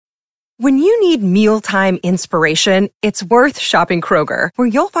When you need mealtime inspiration, it's worth shopping Kroger, where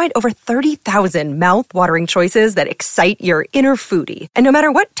you'll find over 30,000 mouth-watering choices that excite your inner foodie. And no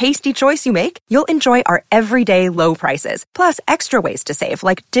matter what tasty choice you make, you'll enjoy our everyday low prices, plus extra ways to save,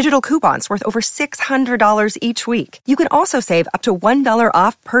 like digital coupons worth over $600 each week. You can also save up to $1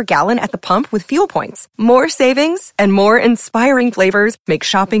 off per gallon at the pump with fuel points. More savings and more inspiring flavors make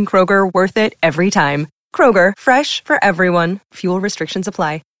shopping Kroger worth it every time. Kroger, fresh for everyone. Fuel restrictions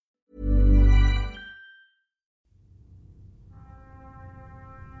apply.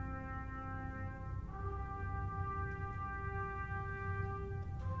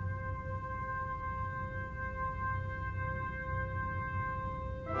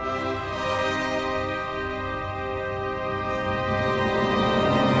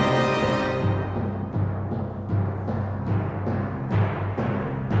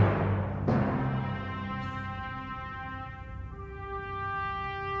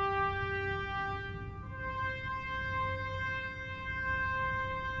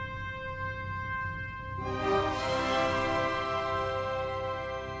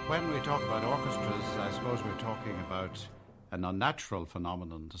 When we talk about orchestras, I suppose we're talking about an unnatural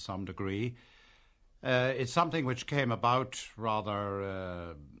phenomenon to some degree. It's something which came about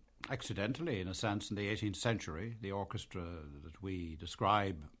rather accidentally, in a sense, in the 18th century. The orchestra that we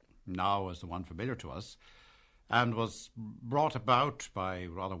describe now as the one familiar to us, and was brought about by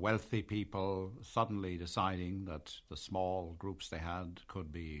rather wealthy people suddenly deciding that the small groups they had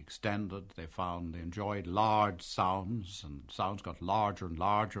could be extended. They found they enjoyed large sounds, and sounds got larger and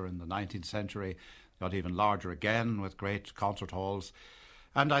larger in the 19th century, got even larger again with great concert halls.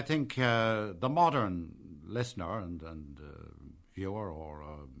 And I think the modern listener and viewer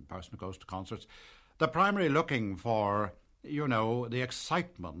or person who goes to concerts, they're primarily looking for, you know, the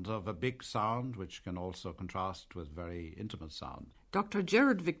excitement of a big sound, which can also contrast with very intimate sound. Dr.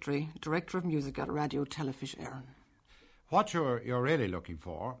 Gerard Victory, Director of Music at Radio Telefís Éireann. What you're really looking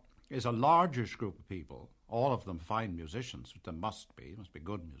for is a largish group of people, all of them fine musicians, which they must be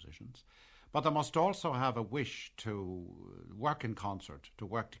good musicians, but they must also have a wish to work in concert, to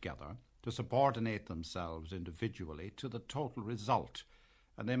work together, to subordinate themselves individually to the total result.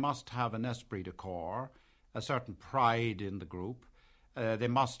 And they must have an esprit de corps, a certain pride in the group. They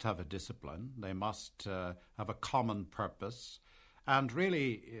must have a discipline. They must have a common purpose. And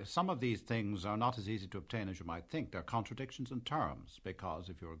really, some of these things are not as easy to obtain as you might think. They're contradictions in terms, because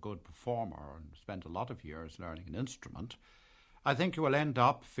if you're a good performer and spend a lot of years learning an instrument, I think you will end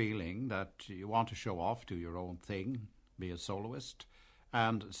up feeling that you want to show off, do your own thing, be a soloist,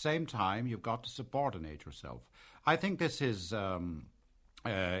 and at the same time, you've got to subordinate yourself. I think this is,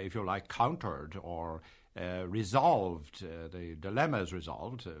 if you like, countered or resolved. The dilemma is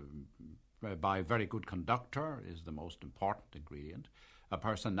resolved by a very good conductor is the most important ingredient, a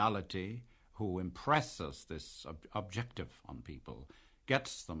personality who impresses this objective on people,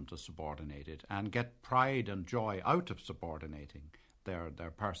 gets them to subordinate it and get pride and joy out of subordinating their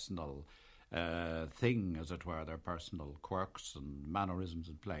personal thing, as it were, their personal quirks and mannerisms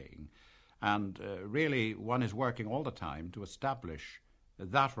in playing. And really, one is working all the time to establish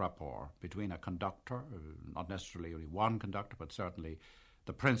that rapport between a conductor, not necessarily only one conductor, but certainly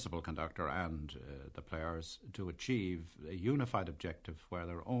the principal conductor and the players, to achieve a unified objective where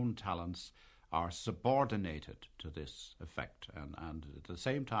their own talents are subordinated to this effect. And at the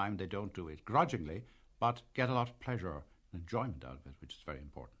same time, they don't do it grudgingly, but get a lot of pleasure and enjoyment out of it, which is very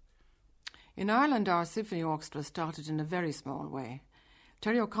important. In Ireland, our symphony orchestra started in a very small way.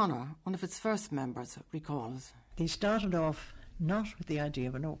 Terry O'Connor, one of its first members, recalls. They started off not with the idea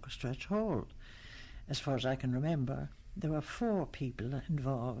of an orchestra at all. As far as I can remember, there were 4 people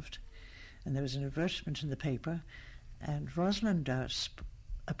involved, and there was an advertisement in the paper, and Rosalind Dowse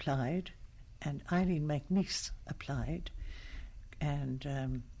applied, and Eileen McNeice applied,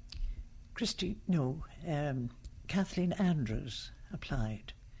 and Kathleen Andrews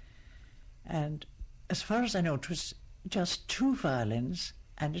applied. And as far as I know, it was just 2 violins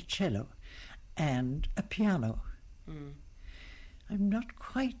and a cello and a piano. Mm. I'm not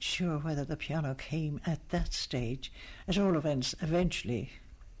quite sure whether the piano came at that stage. At all events, eventually,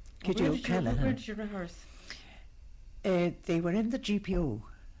 Kitty O'Callaghan. Where did you rehearse? They were in the GPO.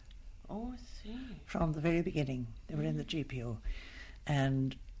 Oh, I see. From the very beginning, they were in the GPO.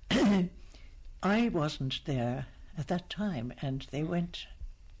 And I wasn't there at that time, and they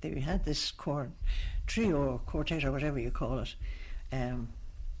had this trio or quartet or whatever you call it,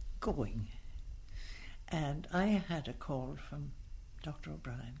 going. And I had a call from Dr.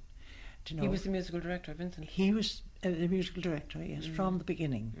 O'Brien to know. He was the musical director, Vincent. He was the musical director, yes, from the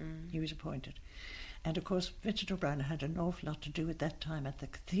beginning. He was appointed. And of course, Vincent O'Brien had an awful lot to do at that time at the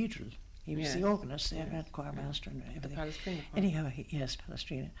cathedral He was the organist there and choir master and everything. The Palestrina. Anyhow, yes,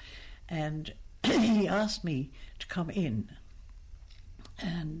 Palestrina. And he asked me to come in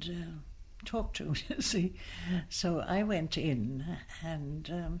and talk to him, you see. So I went in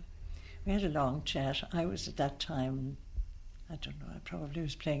and we had a long chat. I was at that time, I don't know, I probably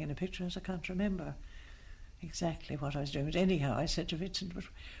was playing in the pictures. I can't remember exactly what I was doing. But anyhow, I said to Vincent, but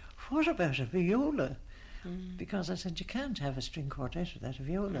what about a viola? Because I said, you can't have a string quartet without a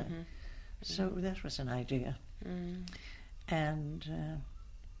viola. So that was an idea. And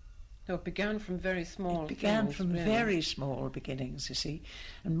so it began from very small. It began things, from really. very small beginnings, you see.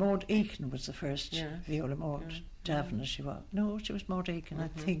 And Maud Eakin was the first viola. Maud Davin, she was. No, she was Maud Eakin, I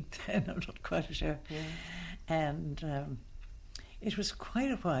think then. I'm not quite sure. And it was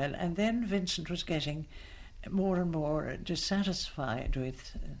quite a while. And then Vincent was getting more and more dissatisfied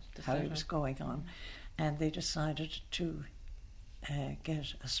with how it was going on. And they decided to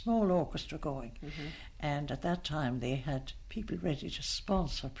get a small orchestra going. And at that time they had people ready to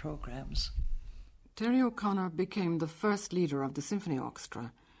sponsor programmes. Terry O'Connor became the first leader of the symphony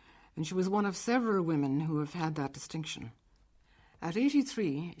orchestra, and she was one of several women who have had that distinction. At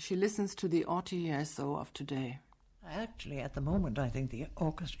 83, she listens to the RTSO of today. Actually, at the moment, I think the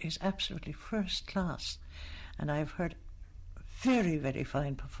orchestra is absolutely first class, and I've heard very, very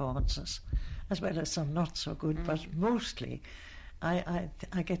fine performances, as well as some not so good, but mostly I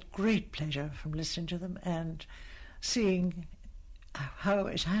get great pleasure from listening to them and seeing how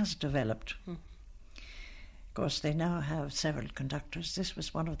it has developed. Of course, they now have several conductors. This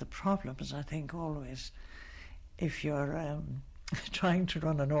was one of the problems, I think, always, if you're trying to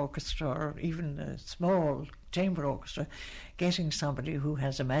run an orchestra or even a small chamber orchestra, getting somebody who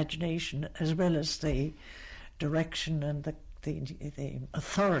has imagination as well as the direction and the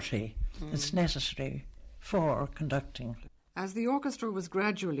authority that's necessary for conducting. As the orchestra was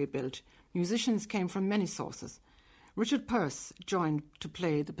gradually built, musicians came from many sources. Richard Pearse joined to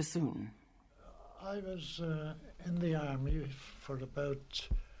play the bassoon. I was in the army for about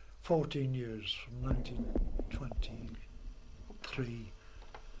 14 years, from 1923,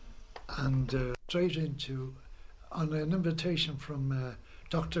 and straight into, on an invitation from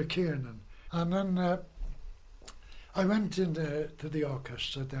Dr. Kiernan. And then I went into the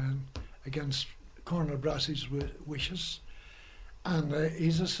orchestra then against Colonel Brassey's wishes, and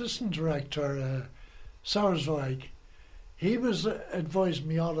his assistant director, Sauersweig, he was advised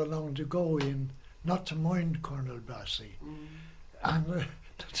me all along to go in, not to mind Colonel Brassey. And the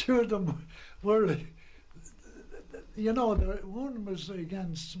two of them were, you know, one was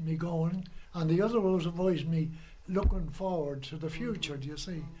against me going, and the other was advised me looking forward to the future, do you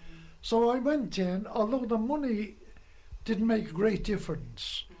see? So I went in, although the money didn't make a great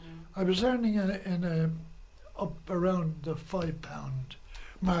difference. I was earning up around the £5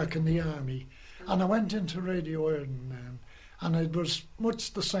 mark in the army, and I went into Radio Ireland then, and it was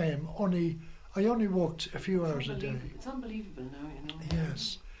much the same, I only worked a few hours a day. It's unbelievable now, you know.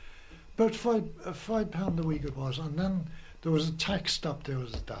 Yes. About £5 a week it was, and then there was a tax stop, there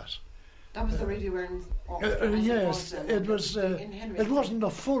was that. That was the Radio Ireland yes, it was. It wasn't a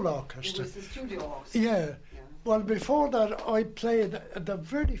full orchestra. It was the studio orchestra. Yeah. Well, before that, I played at the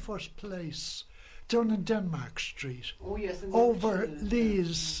very first place down in Denmark Street. Oh yes. Over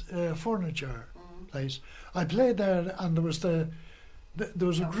Lee's furniture place. I played there, and there was there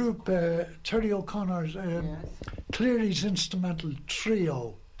was a group, Terry O'Connor's Cleary's Instrumental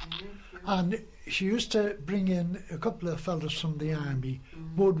Trio, and she used to bring in a couple of fellas from the army,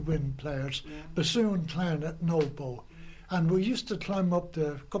 woodwind players, bassoon, clarinet, and oboe, and we used to climb up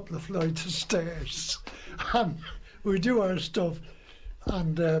the couple of flights of stairs, and we do our stuff,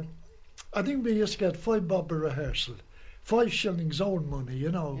 and I think we used to get £5 a rehearsal, 5 shillings own money,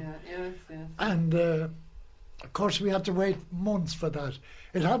 you know. Yes. And of course we had to wait months for that.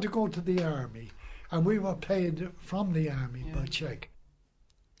 It had to go to the army, and we were paid from the army by cheque.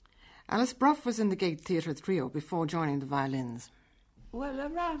 Alice Brough was in the Gate Theatre Trio before joining the violins. Well,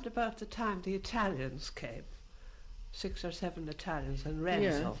 around about the time the Italians came, 6 or 7 Italians, and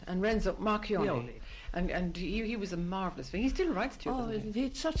Renzo. Yes, and Renzo Marchioni. And he was a marvellous thing. He still writes to you. Oh, he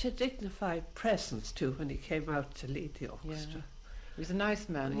had such a dignified presence too when he came out to lead the orchestra. Yeah. He was a nice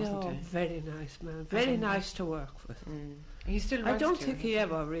man, wasn't he? Very nice man. Very nice to work with. He still writes I don't to think you. he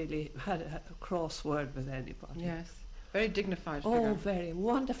ever really had a cross word with anybody. Yes, very dignified Oh, figure. very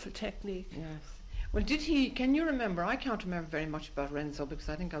wonderful technique. Yes. Well, did he, can you remember, I can't remember very much about Renzo because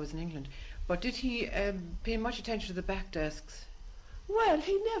I think I was in England, but did he pay much attention to the back desks? Well,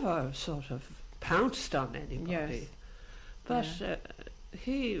 he never sort of pounced on anybody. Yes. But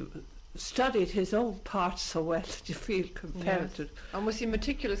he studied his own parts so well that you feel compelled to. And was he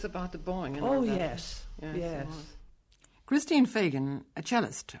meticulous about the bowing? And Oh, all that? yes. Yes. Yes. he was. Christine Fagan, a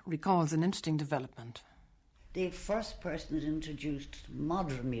cellist, recalls an interesting development. The first person that introduced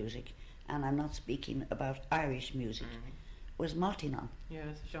modern music, and I'm not speaking about Irish music, was Martinon. Yes,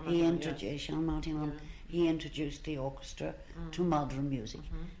 Jean He Martin, introduced Jean Martinon. He introduced the orchestra to modern music,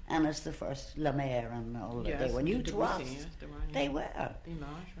 and as the first La Mer and all that, they were new to us. Yes, they were. They were.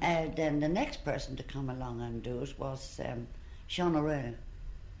 Then the next person to come along and do it was Sean O'Reilly.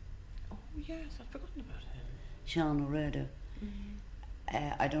 Oh, yes, I'd forgotten about him. Sean O'Reilly.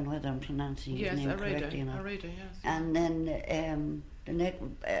 I don't know whether I'm pronouncing his name correctly or not. Arada, yes. And then the next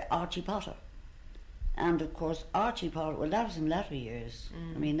Archie Potter. And of course, Archie Potter, well, that was in latter years.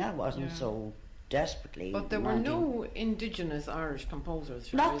 I mean, that wasn't so desperately. But there were no indigenous Irish composers,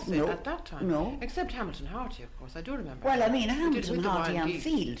 shall Not- we say, no, at that time. no. Except Hamilton Harty, of course. I do remember. Well, I him. mean, He did Hamilton, with the Harty Wild and Geese.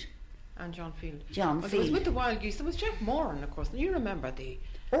 Field. And John Field. John But it was Field. with the Wild Geese. There was Jack Moran, of course. You remember the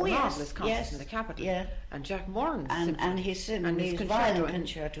Oh, yes, marvellous concert yes, in the Capitol. yeah. And Jack Moran. And his violin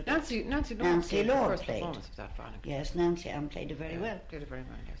concerto. Nancy Lord Nancy played Lord the first played. performance of that violin. Yes, Nancy Ann played it very well. Played it very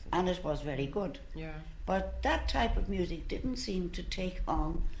well, yes. And it was very good. Yeah. But that type of music didn't seem to take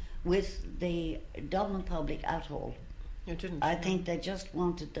on with the Dublin public at all. It didn't. I think they just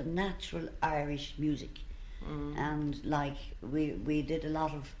wanted the natural Irish music. And like we did a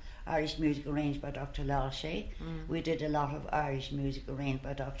lot of Irish music arranged by Dr. Lachey. We did a lot of Irish music arranged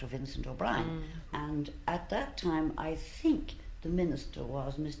by Dr. Vincent O'Brien. And at that time, I think the minister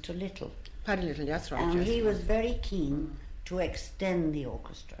was Mr. Little. Paddy Little, that's right. And yes. he was very keen to extend the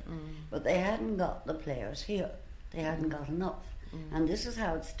orchestra. But they hadn't got the players here. They hadn't got enough. And this is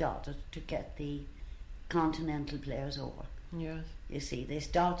how it started to get the continental players over. Yes. You see, they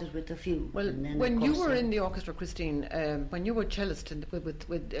started with a few. Well, and then when of you course were they- in the orchestra, Christine, when you were cellist with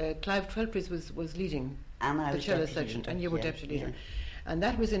Clive Twelfreeze was leading And I the was cello deputy section, leader, and you were yeah, deputy leader, yeah. and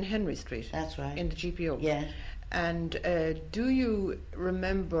that was in Henry Street. That's right. In the GPO. Yeah. And do you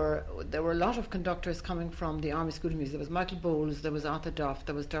remember there were a lot of conductors coming from the Army School of Music? There was Michael Bowles, there was Arthur Duff,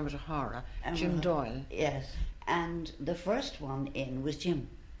 there was Dermot O'Hara, Jim Doyle. Yes. And the first one in was Jim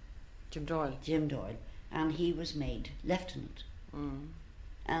Doyle. And he was made lieutenant.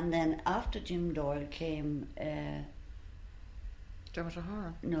 And then after Jim Doyle came Dermot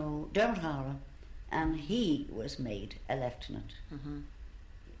O'Hara. Dermot O'Hara, and he was made a lieutenant.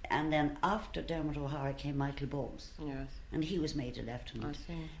 And then after Dermot O'Hara came Michael Bowles, Yes. and he was made a lieutenant.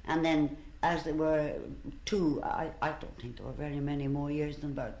 I see. And then, as there were I don't think there were very many more years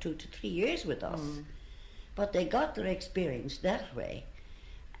than about 2 to 3 years with us. But they got their experience that way.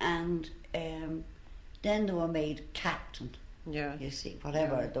 And then they were made captain. Yeah. You see,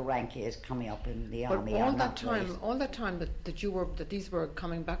 whatever the rank is coming up in the But army. all I'm that not time, raised. that these were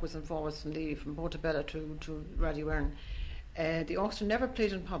coming backwards and forwards from Portobello to Radioern, the orchestra never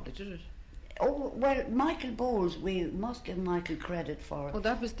played in public, did it? Oh, well, Michael Bowles, we must give Michael credit for Oh,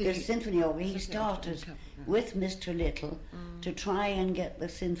 that was the symphony organ. He symphony orchestra, started yeah. with Mr. Little to try and get the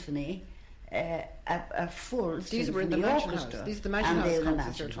symphony a full These were in symphony the Mansion orchestra. House. These are the Mansion and House they were the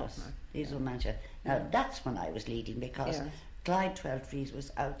concerts you're Mansion House. talking about. These were Mansion. Now, that's when I was leading because Yes. Clyde Twelfreeze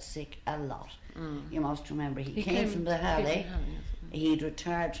was out sick a lot. You must remember, he came came from the from Halley. the Halley, yes. He'd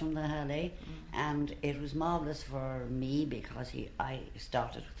retired from the Halley, and it was marvellous for me because I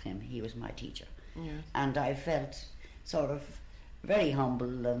started with him. He was my teacher. Yes. And I felt sort of very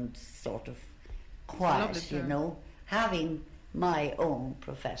humble and sort of quiet, lovely you time. know, having my own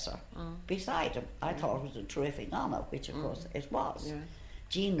professor beside him. I thought it was a terrific honour, which of course it was. Yes.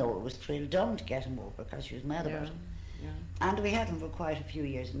 Jean Noel was thrilled down to get him over because she was mad about him. Yeah. And we had him for quite a few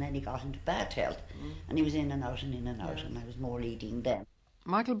years, and then he got into bad health, and he was in and out and in and out, and I was more leading then.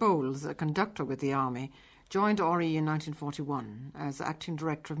 Michael Bowles, a conductor with the Army, joined RE in 1941 as acting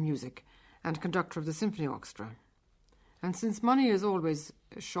director of music and conductor of the symphony orchestra. And since money is always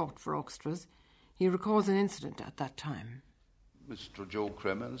short for orchestras, he recalls an incident at that time. Mr. Joe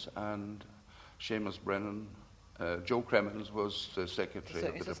Cremens and Seamus Brennan. Joe Cremens was the secretary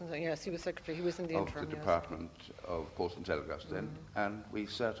Yes, he was secretary. He was in the of interim. the Department of Post and Telegraphs then, and we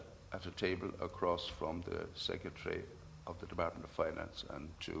sat at a table across from the secretary of the Department of Finance and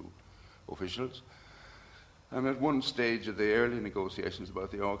two officials. And at one stage of the early negotiations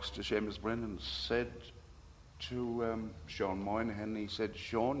about the orchestra, Seamus Brennan said to Sean Moynihan, he said,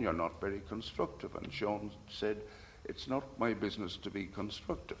 "Sean, you're not very constructive." And Sean said, "It's not my business to be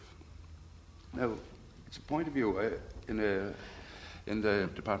constructive." Now, it's a point of view in the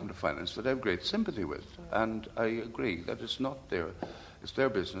Department of Finance that I have great sympathy with, and I agree that it's their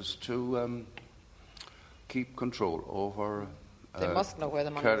business to keep control over They must know where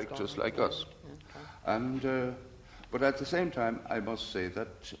the money characters is going. like us. Okay. And but at the same time, I must say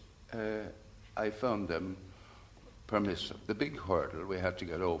that I found them permissive. The big hurdle we had to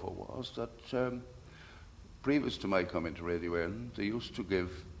get over was that previous to my coming to Radio Ireland, they used to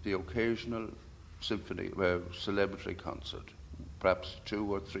give the occasional symphony, celebrity concert, perhaps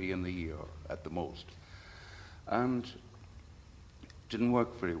 2 or 3 in the year at the most. And didn't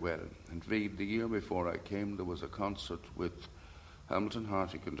work very well. Indeed, the year before I came, there was a concert with Hamilton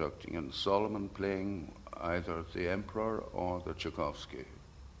Harty conducting and Solomon playing either the Emperor or the Tchaikovsky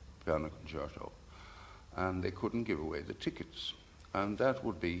piano concerto. And they couldn't give away the tickets. And that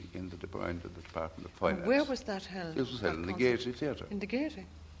would be in the Department of Finance. And where was that held? This was held in the Gaiety Theatre. In the Gaiety?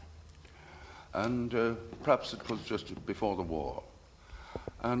 And perhaps it was just before the war.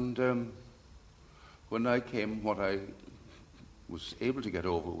 And when I came, what I was able to get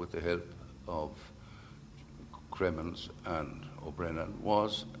over with the help of Cremens and O'Brennan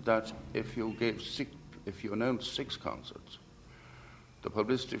was that if you announced 6 concerts, the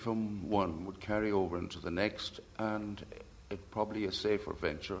publicity from one would carry over into the next, and it's probably a safer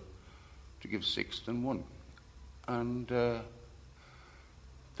venture to give 6 than 1. And the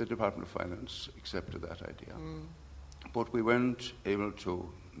Department of Finance accepted that idea. But we weren't able to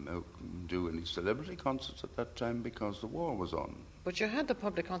do any celebrity concerts at that time because the war was on. But you had the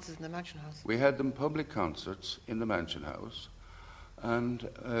public concerts in the Mansion House. We had them public concerts in the Mansion House, and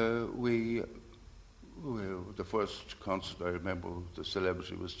the first concert I remember, the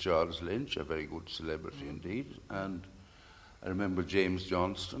celebrity was Charles Lynch, a very good celebrity indeed, and I remember James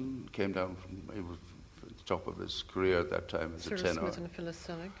Johnston came down from, he was at the top of his career at that time as a tenor. Smith and Phyllis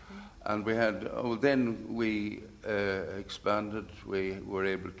Selig. And we had, then we expanded, we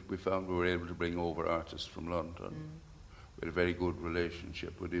found we were able to bring over artists from London. We had a very good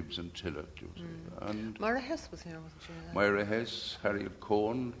relationship with Ibsen Tillett. And Myra Hess was here, wasn't she? Myra Hess, Harriet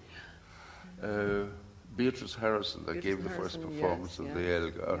Cohn, Beatrice Harrison that gave the first performance of the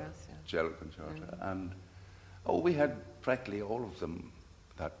Elgar cello concerto. And we had practically all of them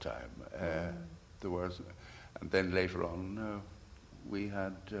that time. There was, and then later on, we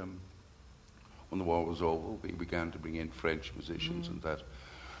had, when the war was over, we began to bring in French musicians and that.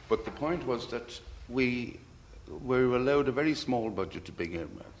 But the point was that we were allowed a very small budget to begin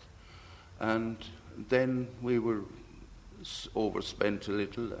with, and then we were overspent a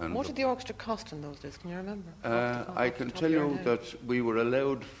little. And what did the orchestra cost in those days? Can you remember? I can tell you that we were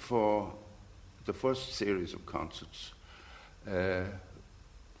allowed for the first series of concerts, the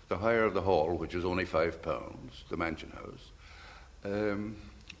hire of the hall, which was only £5, the Mansion House.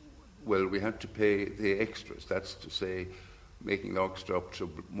 Well, we had to pay the extras. That's to say, making the orchestra up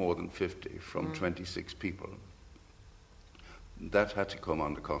to more than 50 from 26 people. That had to come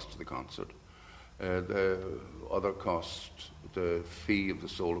on the cost of the concert. The other costs, the fee of the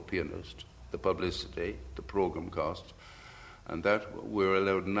solo pianist, the publicity, the program cost, and that we were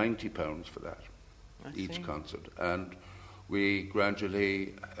allowed £90 for that, each concert. And we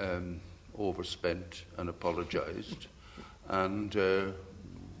gradually overspent and apologised. And,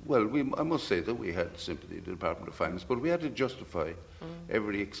 I must say that we had sympathy with the Department of Finance, but we had to justify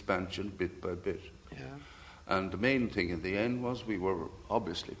every expansion bit by bit. Yeah. And the main thing in the end was we were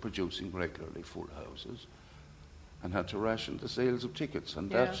obviously producing regularly full houses and had to ration the sales of tickets. And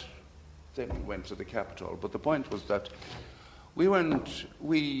that then went to the Capitol. But the point was that we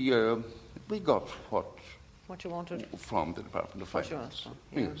got what you wanted from the Department of Finance.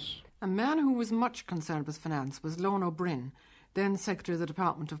 Yes. A man who was much concerned with finance was Lorne O'Brien, then Secretary of the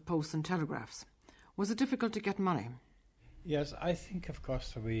Department of Posts and Telegraphs. Was it difficult to get money? Yes, I think, of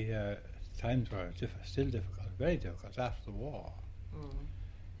course, times were still difficult, very difficult after the war.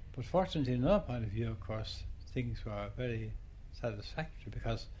 But fortunately, in our point of view, of course, things were very satisfactory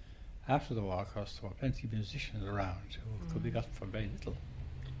because after the war, of course, there were plenty of musicians around who could be got for very little.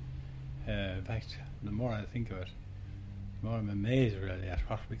 In fact, the more I think of it, the more I'm amazed really at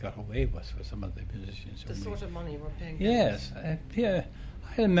what we got away with for some of the musicians. The sort of money we're paying. Yes. I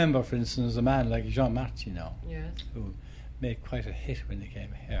remember, for instance, a man like Jean Martineau, who made quite a hit when he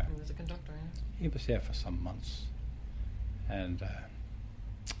came here. He was a conductor, He was there for some months. And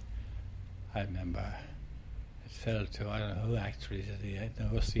I remember it fell to, I don't know who actually did the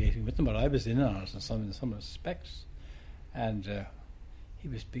negotiating with them, but I was in on it in some respects. And he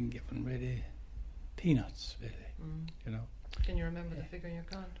was being given really peanuts, really, you know. Can you remember the figure you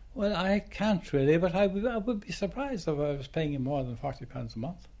got? Well, I can't really, but I would be surprised if I was paying him more than £40 a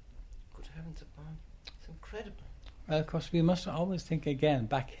month. Good heavens above. It's incredible. Well, of course, we must always think again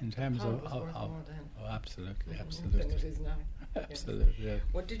back in terms How of... it was worth more then. Oh, absolutely, Than absolutely. it is now. Absolutely, yeah.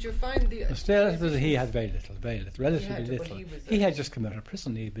 What did you find the... Still, he had very little, relatively but little. he He was had just come out of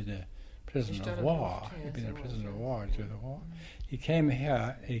prison. He'd been a prisoner of war. He'd been a prisoner of war during the war. He came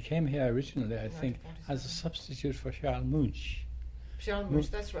here originally, I think, as a substitute for Charles Munch. Charles Munch,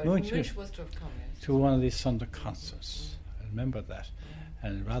 that's right. Munch Munch was to have come, yes. to one of these Sunday concerts. I remember that.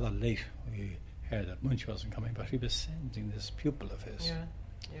 And rather late we heard that Munch wasn't coming, but he was sending this pupil of his. Yeah,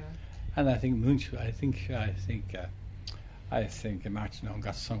 yeah. And I think Munch, I think Martin Owen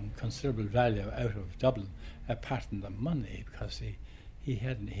got some considerable value out of Dublin, apart from the money, because he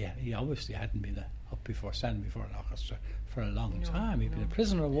obviously hadn't been up before, standing before an orchestra for a long time. He'd been a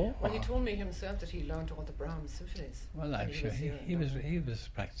prisoner of war. Well, he told me himself that he learned all the Brahms symphonies. Well, I'm sure he was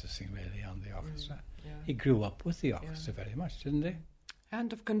practicing really on the orchestra. Yeah. He grew up with the orchestra very much, didn't he?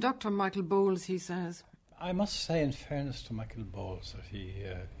 And of conductor Michael Bowles, he says, I must say, in fairness to Michael Bowles, that he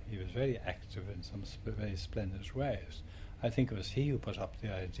was very active in some very splendid ways. I think it was he who put up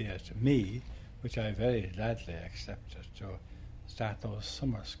the idea to me, which I very gladly accepted, to start those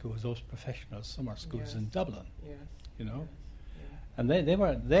summer schools, those professional summer schools in Dublin. Yes. You know, Yeah. and they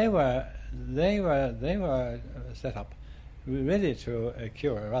were set up really to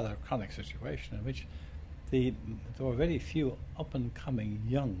cure a rather chronic situation in which there were very few up and coming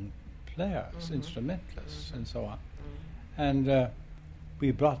young players, instrumentalists, and so on, and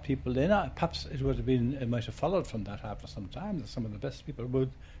we brought people in. Perhaps it might have followed from that after some time that some of the best people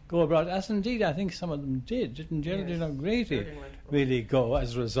would go abroad, as indeed I think some of them did. Didn't Geraldine O'Grady really go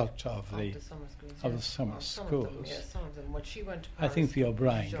as a result of the summer schools? Some of them. Well, she went to Paris. I think the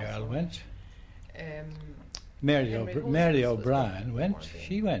O'Brien girl went. Mary O'Brien went.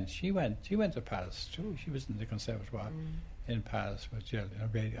 She went to Paris too. She was in the Conservatoire in Paris with Geraldine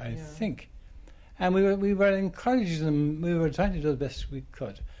O'Grady, I think. And we were encouraging them. We were trying to do the best we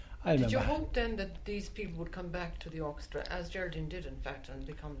could. Did you hope then that these people would come back to the orchestra, as Geraldine did, in fact, and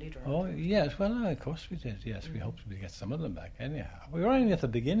become leader? Oh, yes. Well, of course we did. Yes, we hoped we'd get some of them back anyhow. We were only at the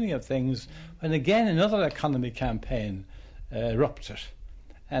beginning of things when, again, another economy campaign erupted,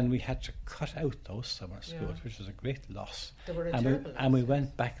 and we had to cut out those summer schools, which was a great loss. They were a terrible loss. And we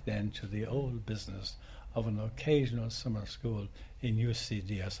went back then to the old business of an occasional summer school in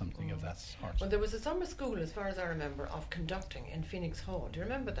UCD or something of that sort. Well, there was a summer school, as far as I remember, of conducting in Phoenix Hall. Do you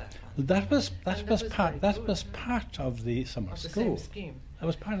remember that one? That was part of the summer school. The same scheme. That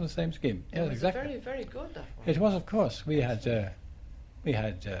was part of the same scheme. It was exactly. very, very good, that one. It was, of course. We had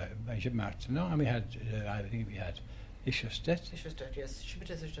Martineau, and I think we had Ischerstedt. Ischerstedt, yes.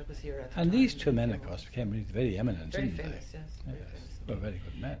 Schmidt-Ischerstedt was here at the And time. these two men, of course, became really very eminent, very didn't famous, they? yes. Very famous. They were very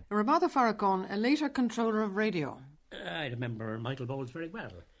good men. Rabada Farrakhan, a later controller of radio. I remember Michael Bowles very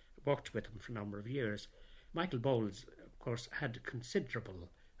well. Worked with him for a number of years. Michael Bowles, of course, has considerable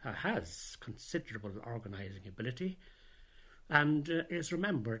organising ability, and is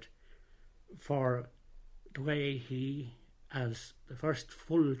remembered for the way he, as the first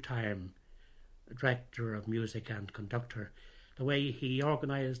full-time director of music and conductor, the way he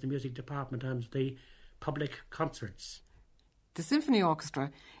organised the music department and the public concerts. The Symphony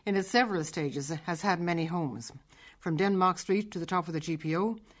Orchestra, in its several stages, has had many homes, from Denmark Street to the top of the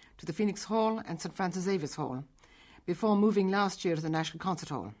GPO, to the Phoenix Hall and St Francis Avis Hall, before moving last year to the National Concert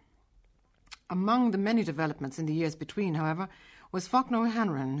Hall. Among the many developments in the years between, however, was Faulkner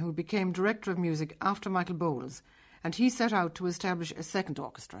O'Hanlon, who became Director of Music after Michael Bowles, and he set out to establish a second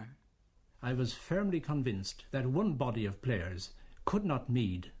orchestra. I was firmly convinced that one body of players could not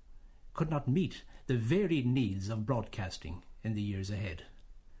meet the varied needs of broadcasting in the years ahead.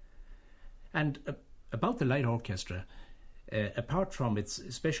 And about the Light Orchestra, apart from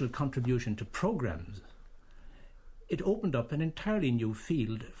its special contribution to programmes, it opened up an entirely new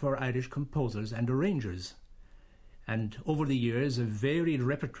field for Irish composers and arrangers. And over the years, a varied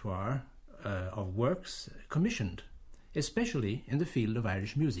repertoire of works commissioned, especially in the field of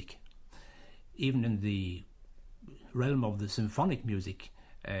Irish music. Even in the realm of the symphonic music,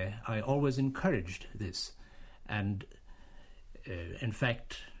 I always encouraged this. And in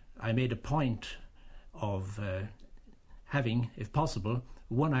fact, I made a point of having, if possible,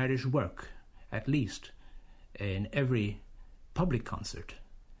 one Irish work, at least, in every public concert.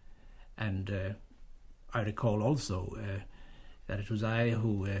 And I recall also that it was I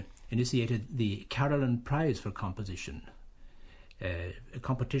who initiated the Carolan Prize for Composition, a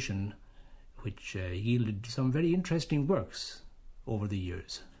competition which yielded some very interesting works over the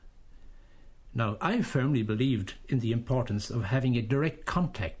years. Now, I firmly believed in the importance of having a direct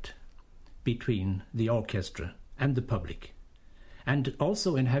contact between the orchestra and the public, and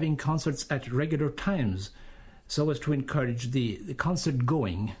also in having concerts at regular times, so as to encourage the concert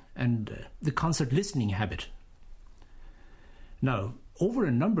going and the concert listening habit. Now, over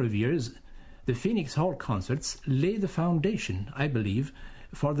a number of years, the Phoenix Hall concerts lay the foundation, I believe,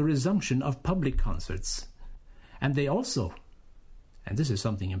 for the resumption of public concerts. And they also, and this is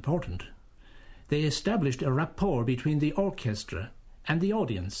something important, they established a rapport between the orchestra and the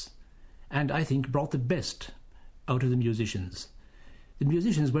audience, and I think brought the best out of the musicians. The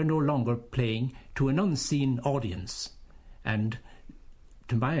musicians were no longer playing to an unseen audience, and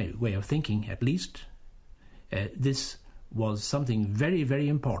to my way of thinking at least, this was something very, very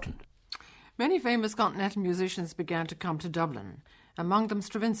important. Many famous continental musicians began to come to Dublin, among them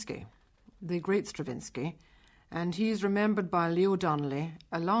Stravinsky, the great Stravinsky, and he is remembered by Leo Donnelly,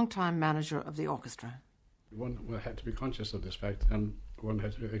 a long-time manager of the orchestra. One had to be conscious of this fact, and one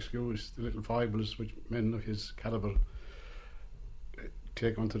had to excuse the little foibles which men of his calibre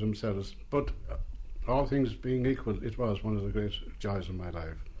take unto themselves. But all things being equal, it was one of the great joys of my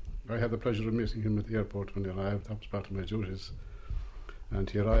life. I had the pleasure of meeting him at the airport when he arrived. That was part of my duties. And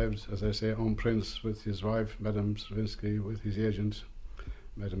he arrived, as I say, en prince, with his wife, Madame Stravinsky, with his agent,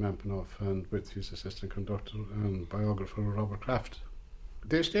 Madame Ampanoff, and with his assistant conductor and biographer, Robert Kraft.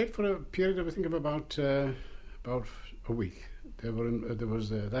 They stayed for a period of, I think, of about a week. They were in, there was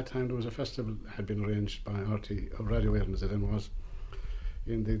that time there was a festival had been arranged by RT, or Radio Éireann as it then was,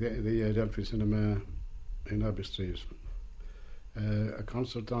 in the Delphi Cinema in Abbey Street. A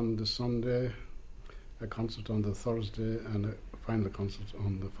concert on the Sunday, a concert on the Thursday, and a final concert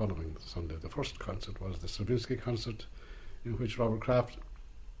on the following Sunday. The first concert was the Stravinsky concert, in which Robert Kraft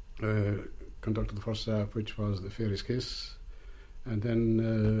conducted the first half, which was the Fairy's Kiss, and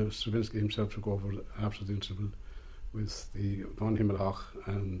then Stravinsky himself took over after the interval with the Von Himmelhoch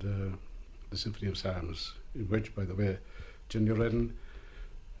and the Symphony of Psalms, in which, by the way, Ginger Redden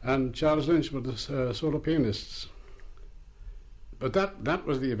and Charles Lynch were the solo pianists. But that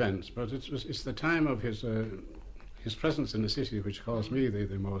was the event. But it's the time of his presence in the city which caused me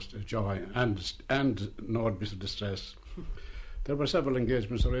the most joy and no bit of distress. There were several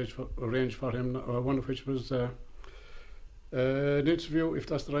engagements arranged for him, one of which was an interview, if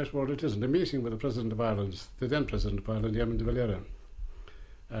that's the right word, it isn't, a meeting with the President of Ireland, the then President of Ireland, Eamon de Valera.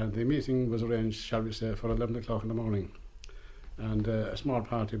 And the meeting was arranged, shall we say, for 11 o'clock in the morning. And a small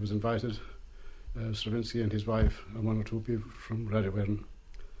party was invited, Stravinsky and his wife, and one or two people from Radio Éireann.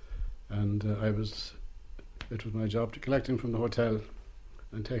 And it was my job to collect him from the hotel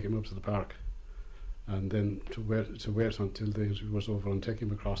and take him up to the park, and then to wait until the interview was over and take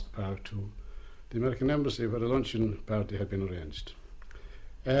him across the park to the American Embassy, where a luncheon party had been arranged.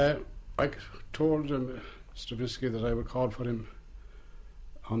 I told Stravinsky that I would call for him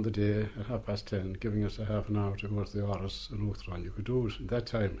on the day at 10:30, giving us a half an hour to go to the Áras and Uachtaráin. You could do it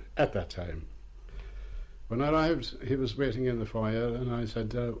at that time. When I arrived, he was waiting in the foyer, and I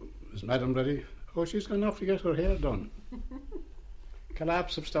said, is Madam ready? Oh, she's gone off to get her hair done.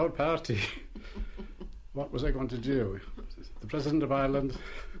 Collapse of stout party. What was I going to do? The President of Ireland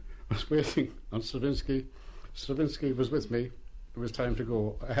was waiting on Stravinsky. Stravinsky was with me. It was time to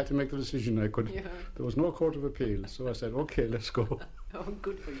go. I had to make the decision. There was no court of appeal, so I said, okay, let's go. Oh,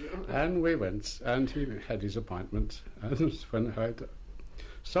 good for you. And we went, and he had his appointment. And when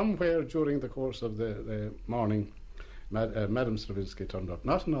somewhere during the course of the morning, Madame Stravinsky turned up.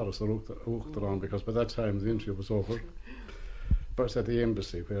 Not in Áras or Uachtaráin, because by that time the interview was over, but at the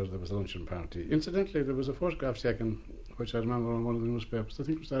embassy where there was a luncheon party. Incidentally, there was a photograph taken, which I remember on one of the newspapers, I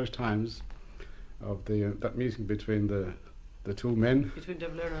think it was the Irish Times, of that meeting between the two men, between De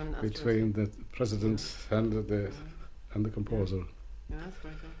Valera and between the president and the composer. Yeah, that's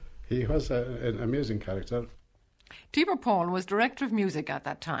very good. He was an amazing character. Tibor Paul was director of music at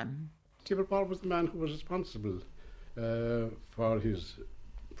that time. Tibor Paul was the man who was responsible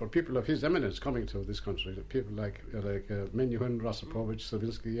for people of his eminence coming to this country. People like Menuhin, Rostropovich,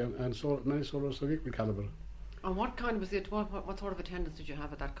 Stravinsky, and so many solos of equal calibre. And what kind was it? What sort of attendance did you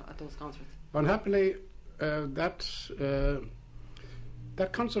have at those concerts? Unhappily, that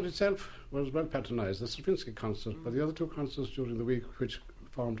concert itself was well patronised, the Stravinsky concert, but the other two concerts during the week, which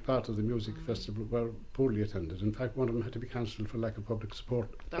formed part of the music festival, were poorly attended. In fact, one of them had to be cancelled for lack of public support.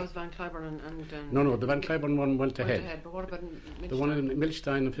 That was Van Cliburn and No, the Van Cliburn one went ahead. But what about Milstein? The one in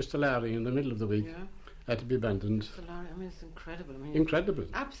Milstein and Fistolari in the middle of the week had to be abandoned. I mean, it's incredible. Incredible.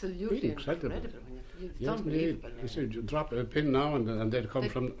 Absolutely incredible. It's unbelievable. You see, you drop a pin now and they'll come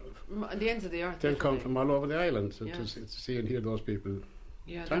from the ends of the earth. They'll come from all over the island to see and hear those people.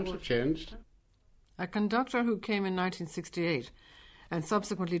 Yeah, times have changed. A conductor who came in 1968 and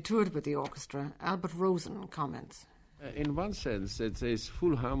subsequently toured with the orchestra, Albert Rosen, comments. In one sense, there's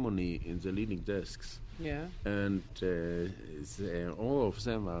full harmony in the leading desks. Yeah. And all of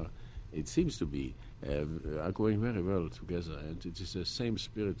them are, it seems to be, are going very well together. And it is the same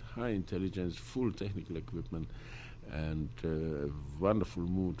spirit, high intelligence, full technical equipment, and wonderful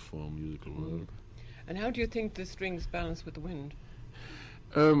mood for musical work. And how do you think the strings balance with the wind?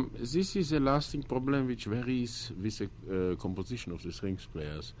 This is a lasting problem which varies with the composition of the strings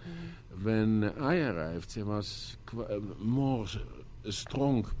players. When I arrived, there was more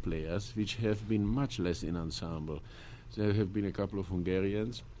strong players which have been much less in ensemble. There have been a couple of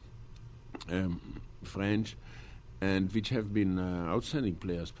Hungarians, French, and which have been outstanding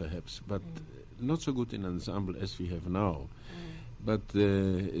players perhaps, but not so good in ensemble as we have now. But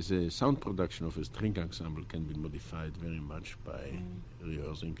the sound production of a string ensemble can be modified very much by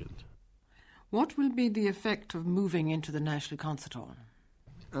rehearsing it. What will be the effect of moving into the National Concert Hall?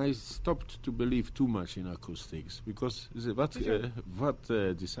 I stopped to believe too much in acoustics because what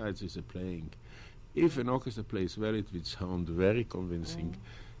decides is the playing. If an orchestra plays well, it will sound very convincing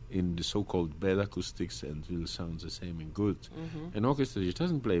in the so-called bad acoustics and will sound the same in good. An orchestra which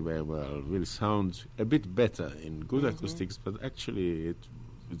doesn't play very well will sound a bit better in good acoustics, but actually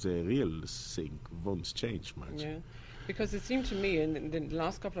the real thing won't change much. Yeah. Because it seemed to me in the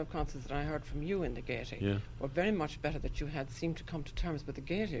last couple of concerts that I heard from you in the Gaiety were very much better, that you had seemed to come to terms with the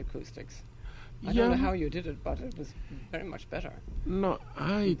Gaiety acoustics. I don't know how you did it, but it was very much better. No,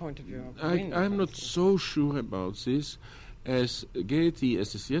 from the point of view of wind, I'm not so sure about this, as Gaiety,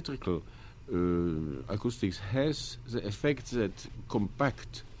 as a theatrical acoustics, has the effect that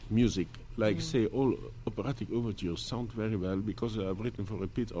compact music, like say all operatic overtures, sound very well because they are written for a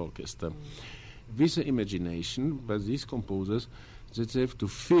pit orchestra. With the imagination by these composers that they have to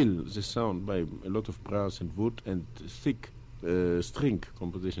fill the sound by a lot of brass and wood and thick string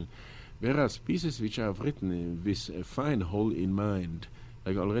composition. Whereas pieces which are written with a fine whole in mind,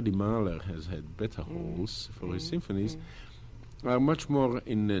 like already Mahler has had better wholes for his symphonies, are much more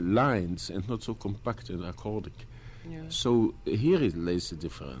in lines and not so compact and accordic. So here lays the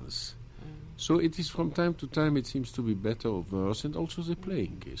difference. So it is from time to time it seems to be better or worse, and also the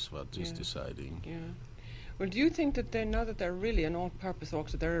playing is what is deciding. Yeah. Well, do you think that now that they're really an all-purpose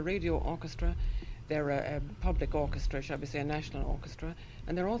orchestra, they're a radio orchestra, they're a public orchestra, shall we say, a national orchestra,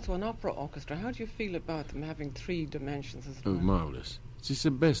 and they're also an opera orchestra. How do you feel about them having three dimensions as well? Oh, marvelous. This is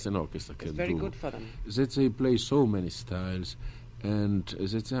the best an orchestra can do. It's very good for them. That they play so many styles, and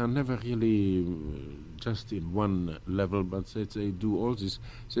that they are never really just in one level, but that they do all this.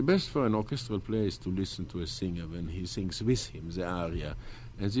 The best for an orchestral player is to listen to a singer when he sings with him the aria,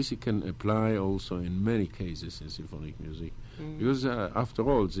 and this he can apply also in many cases in symphonic music, because after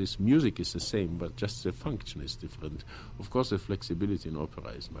all this music is the same, but just the function is different. Of course the flexibility in opera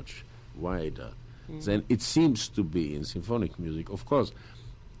is much wider than it seems to be in symphonic music. Of course,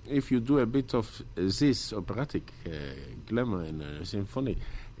 if you do a bit of this operatic glamour in a symphony,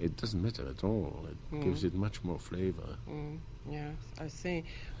 it doesn't matter at all. It gives it much more flavor. Yes, I see.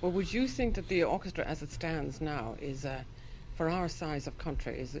 Well, would you think that the orchestra as it stands now is, for our size of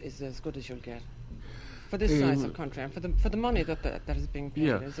country, is as good as you'll get? For this size of country and for the money that is being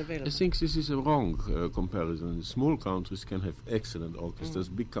paid, is available? I think this is a wrong comparison. Small countries can have excellent orchestras.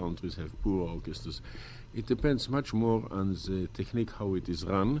 Big countries have poor orchestras. It depends much more on the technique, how it is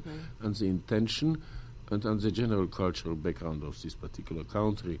run, on the intention, and on the general cultural background of this particular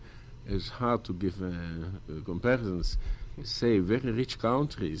country. It's hard to give comparisons. Say, very rich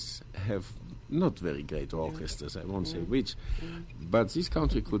countries have not very great orchestras, I won't say which, but this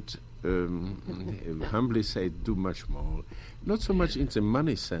country could, humbly say, do much more. Not so much in the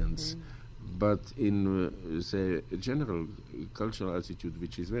money sense, but in the general cultural attitude,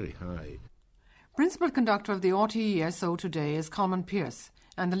 which is very high. Principal conductor of the RTESO today is Colman Pearce,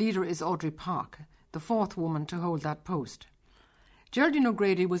 and the leader is Audrey Park, the fourth woman to hold that post. Geraldine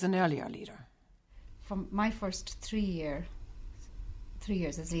O'Grady was an earlier leader. From my first 3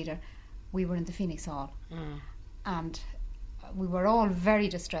 years as leader, we were in the Phoenix Hall. And we were all very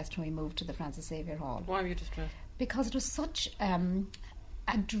distressed when we moved to the Francis Xavier Hall. Why were you distressed? Because it was such a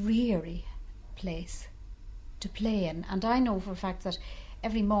dreary place to play in. And I know for a fact that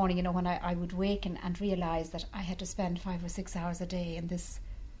every morning, when I would wake and realise that I had to spend 5 or 6 hours a day in this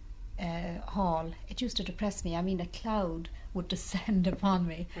hall, it used to depress me. I mean, a cloud would descend upon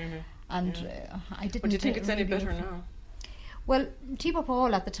me. And I didn't... But do you think it's any better now? Well, Thibaut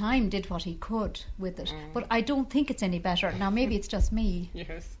Paul at the time did what he could with it, but I don't think it's any better. Now, maybe it's just me,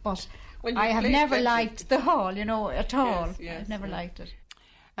 but I have never liked the hall, at all. I've never liked it.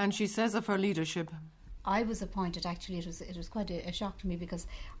 And she says of her leadership... I was appointed, actually, it was quite a shock to me, because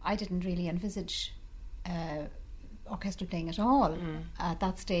I didn't really envisage orchestra playing at all at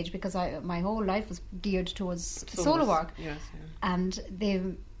that stage, because my whole life was geared towards solo work. Yes, and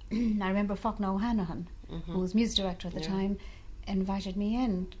I remember Faulkner O'Hanlon, who was music director at the time, invited me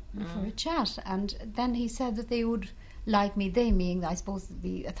in for a chat, and then he said that they would like me, they meaning I suppose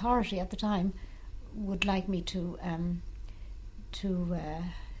the authority at the time, would like me to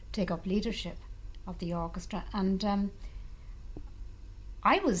take up leadership of the orchestra, and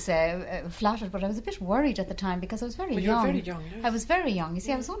I was flattered, but I was a bit worried at the time because I was very young. You were very young, yes. I was very young. You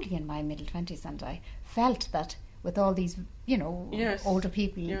see, I was only in my middle 20s, and I felt that with all these, older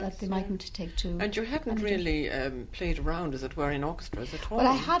people, that they mightn't take too... And you hadn't really played around, as it were, in orchestras at all? Well,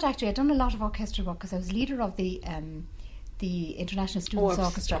 I had actually. I'd done a lot of orchestral work because I was leader of the International Students'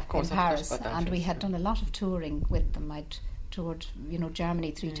 Orchestra in Paris, and we had done a lot of touring with them. I'd toured,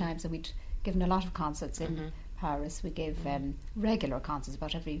 Germany 3 times, and we'd given a lot of concerts in Paris. We gave regular concerts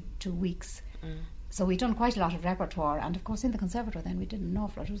about every 2 weeks. So we'd done quite a lot of repertoire, and of course in the conservatoire then we did an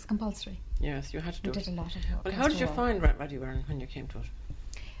awful lot. It was compulsory. Yes, you had to do it. We did a lot of Well, how did you find Radiourn when you came to it?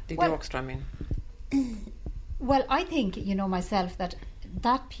 The orchestra, I mean. Well, I think, myself,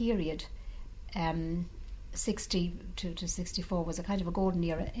 that period, 60 to 64, was a kind of a golden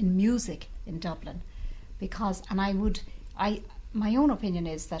era in music in Dublin, because, my own opinion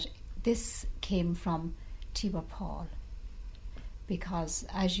is that this came from Tibor Paul, because,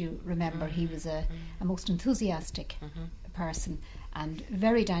 as you remember, he was a most enthusiastic person and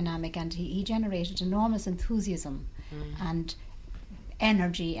very dynamic, and he generated enormous enthusiasm and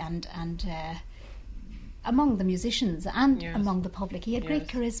energy and among the musicians and among the public. He had great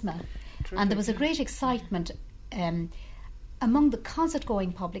charisma, and there was a great excitement among the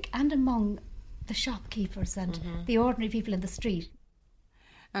concert-going public and among the shopkeepers and the ordinary people in the street.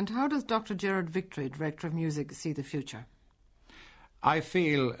 And how does Dr. Gerard Victory, Director of Music, see the future? I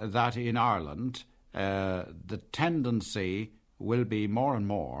feel that in Ireland the tendency will be more and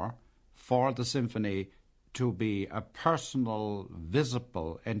more for the symphony to be a personal,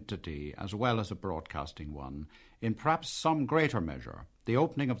 visible entity as well as a broadcasting one, in perhaps some greater measure. The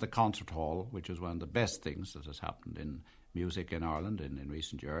opening of the concert hall, which is one of the best things that has happened in music in Ireland in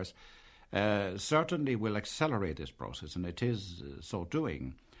recent years, certainly will accelerate this process, and it is so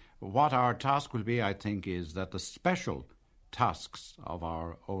doing. What our task will be, I think, is that the special tasks of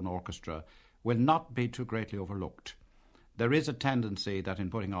our own orchestra will not be too greatly overlooked. There is a tendency that in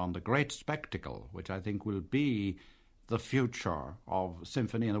putting on the great spectacle, which I think will be the future of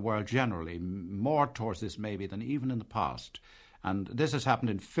symphony in the world generally, more towards this maybe than even in the past. And this has happened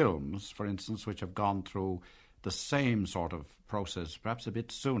in films, for instance, which have gone through the same sort of process, perhaps a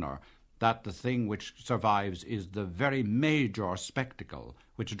bit sooner, that the thing which survives is the very major spectacle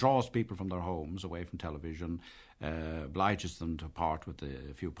which draws people from their homes away from television, obliges them to part with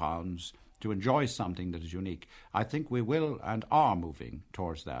a few pounds to enjoy something that is unique. I think we will and are moving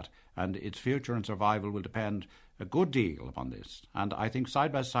towards that, and its future and survival will depend a good deal upon this. And I think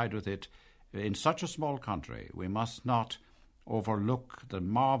side by side with it, in such a small country, we must not overlook the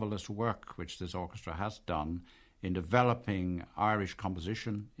marvellous work which this orchestra has done in developing Irish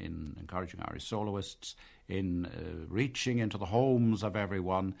composition, in encouraging Irish soloists, in reaching into the homes of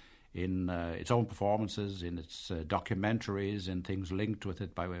everyone, in its own performances, in its documentaries, in things linked with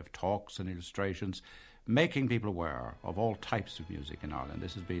it by way of talks and illustrations, making people aware of all types of music in Ireland.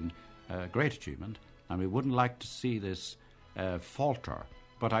 This has been a great achievement, and we wouldn't like to see this falter.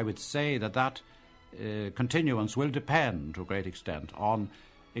 But I would say that continuance will depend to a great extent on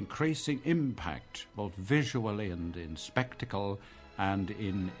increasing impact, both visually and in spectacle, and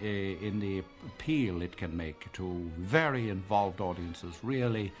in the appeal it can make to very involved audiences,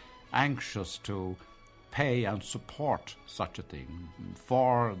 really anxious to pay and support such a thing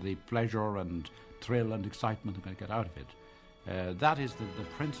for the pleasure and thrill and excitement they're going to get out of it. That is the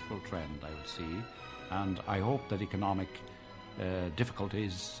principal trend I would see, and I hope that economic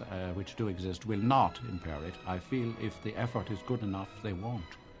difficulties which do exist will not impair it. I feel if the effort is good enough, they won't.